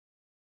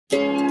I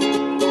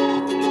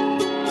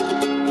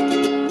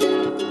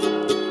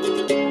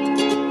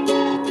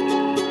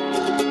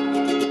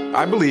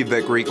believe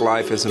that Greek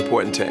life is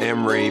important to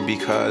Emory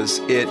because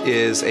it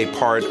is a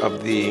part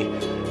of the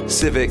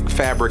civic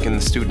fabric and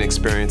the student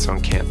experience on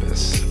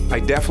campus. I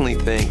definitely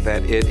think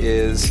that it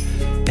is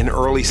an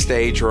early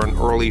stage or an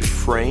early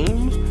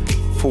frame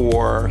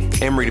for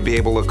Emory to be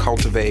able to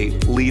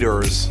cultivate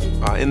leaders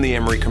in the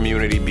Emory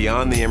community,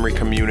 beyond the Emory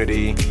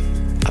community.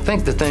 I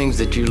think the things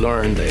that you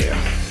learn there,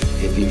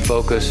 if you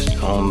focus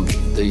on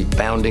the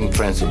founding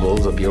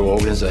principles of your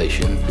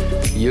organization,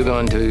 you're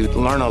going to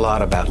learn a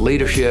lot about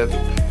leadership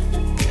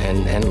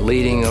and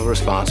leading a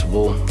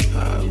responsible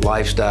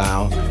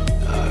lifestyle,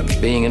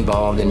 being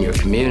involved in your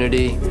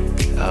community,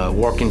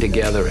 working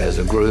together as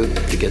a group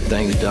to get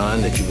things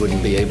done that you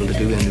wouldn't be able to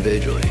do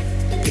individually.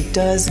 It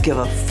does give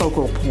a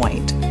focal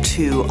point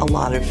to a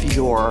lot of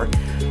your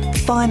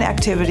fun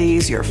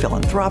activities, your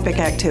philanthropic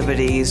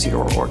activities,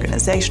 your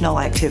organizational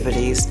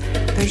activities.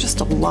 There's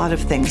just a lot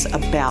of things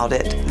about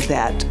it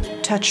that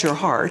touch your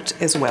heart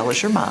as well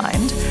as your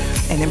mind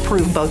and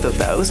improve both of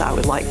those, I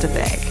would like to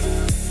think.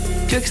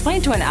 To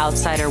explain to an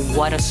outsider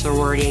what a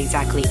sorority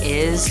exactly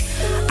is,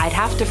 I'd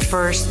have to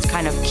first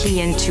kind of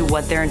key into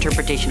what their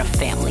interpretation of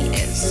family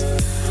is.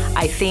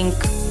 I think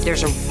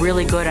there's a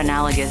really good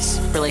analogous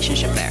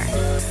relationship there.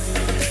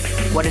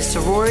 What is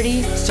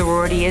sorority?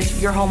 Sorority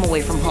is your home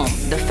away from home,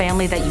 the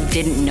family that you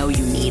didn't know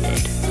you needed.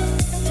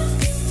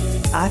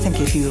 I think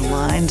if you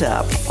lined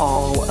up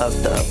all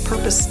of the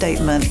purpose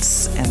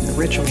statements and the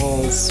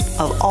rituals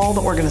of all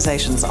the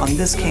organizations on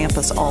this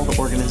campus, all the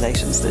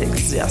organizations that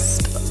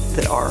exist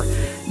that are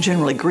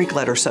generally Greek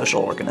letter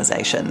social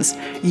organizations,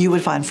 you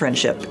would find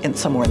friendship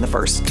somewhere in the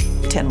first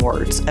 10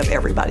 words of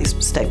everybody's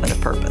statement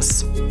of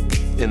purpose.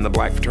 In the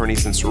Black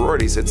fraternities and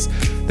sororities, it's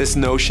this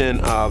notion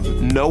of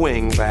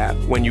knowing that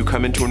when you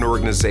come into an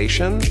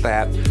organization,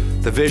 that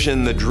the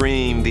vision, the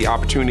dream, the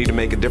opportunity to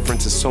make a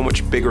difference is so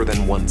much bigger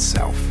than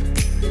oneself.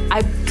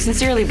 I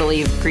sincerely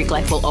believe Greek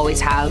life will always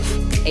have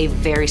a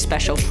very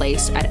special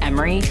place at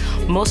Emory,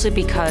 mostly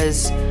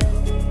because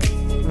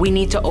we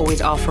need to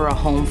always offer a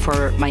home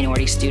for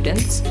minority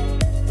students.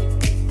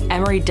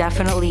 Emory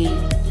definitely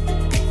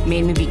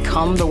made me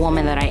become the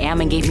woman that I am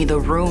and gave me the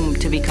room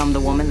to become the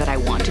woman that I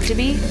wanted to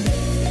be.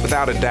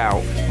 Without a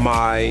doubt,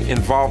 my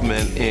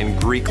involvement in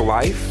Greek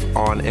life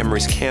on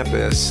Emory's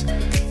campus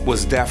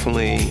was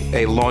definitely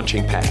a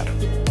launching pad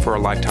for a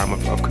lifetime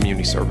of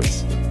community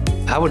service.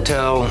 I would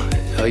tell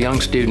a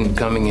young student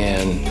coming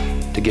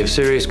in to give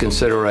serious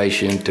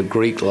consideration to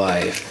Greek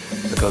life,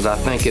 because I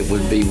think it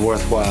would be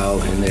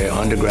worthwhile in their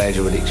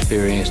undergraduate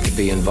experience to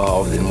be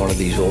involved in one of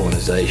these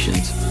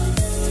organizations.